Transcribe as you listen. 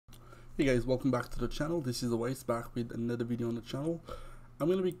Hey guys, welcome back to the channel. This is Awais back with another video on the channel. I'm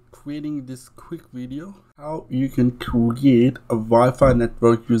going to be creating this quick video how you can create a Wi-Fi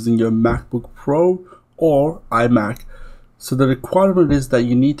network using your MacBook Pro or iMac. So the requirement is that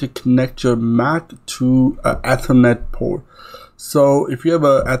you need to connect your Mac to an Ethernet port. So if you have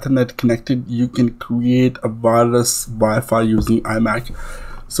an Ethernet connected, you can create a wireless Wi-Fi using iMac.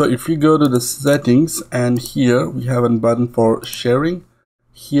 So if you go to the settings, and here we have a button for sharing.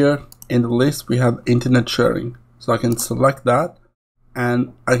 Here in the list we have internet sharing, so I can select that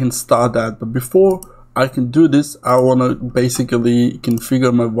and I can start that. But before I can do this, I want to basically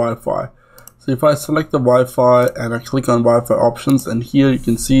configure my Wi-Fi. So if I select the Wi-Fi and I click on Wi-Fi options, and here you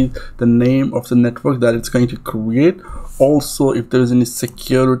can see the name of the network that it's going to create, also if there's any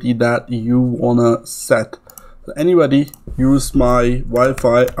security that you want to set. So anybody use my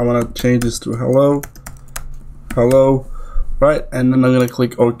Wi-Fi, I want to change this to hello, right? And then I'm going to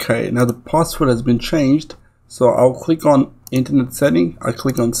click OK. Now the password has been changed, so I'll click on internet setting, I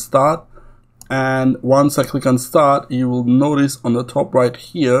click on start, and once I click on start, you will notice on the top right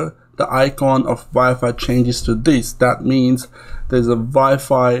here the icon of Wi-Fi changes to this. That means there's a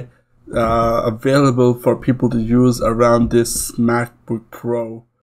Wi-Fi available for people to use around this MacBook Pro.